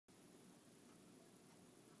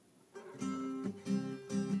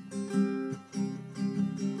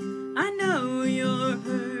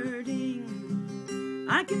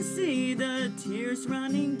I can see the tears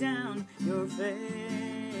running down your face,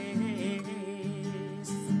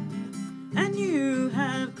 and you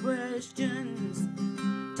have questions.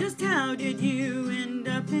 Just how did you end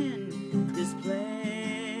up in this place?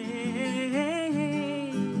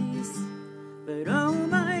 But oh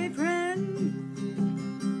my friend,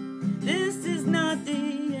 this is not the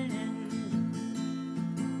end.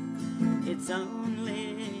 It's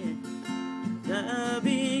only the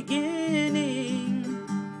beginning.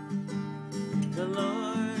 The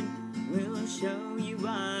Lord will show you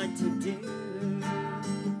what to do.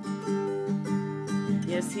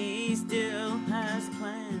 Yes, He still has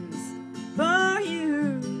plans for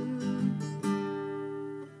you.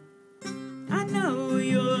 I know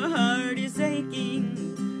your heart is aching.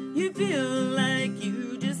 You feel like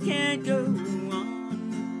you just can't go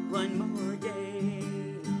on one more day.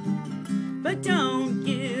 But don't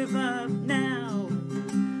give up now.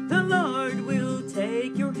 The Lord will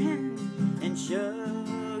take your hand and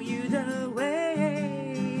show you the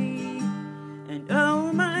way. And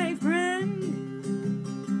oh my friend,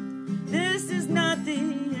 this is not the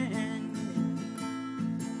end.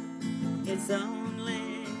 It's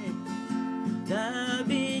only the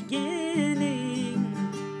beginning.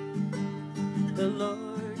 The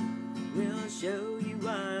Lord will show you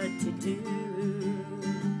what to do.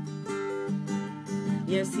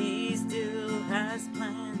 Yes, He still has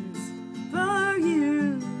plans for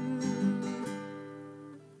you.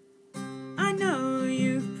 I know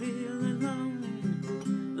you feel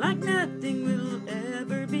alone, like nothing will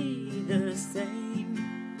ever be the same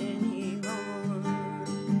anymore.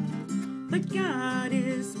 But God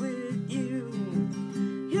is with you.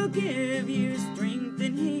 He'll give you strength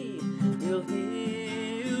and He will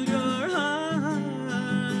heal your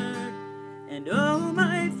heart. And oh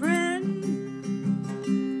my friend,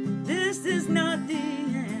 this is not the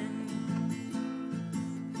end.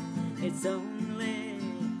 It's only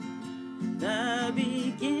the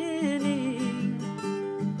beginning.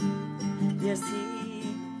 Yes,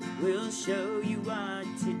 He will show you what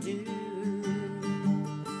to do.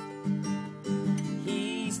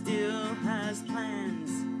 He still has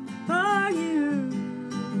plans for you.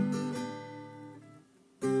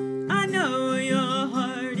 I know your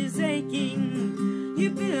heart is aching. You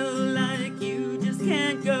feel like you just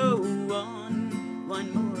can't go on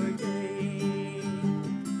one more day.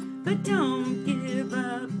 But don't give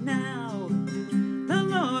up now. The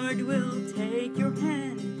Lord will take your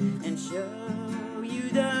hand and show you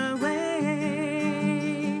the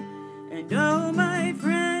way. And oh my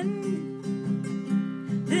friend,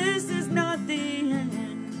 this is not the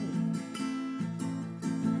end.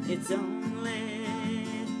 It's only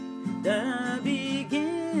the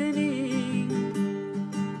beginning.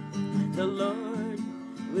 The Lord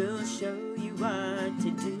will show you what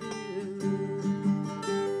to do.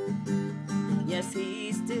 Yes,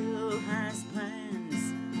 He still has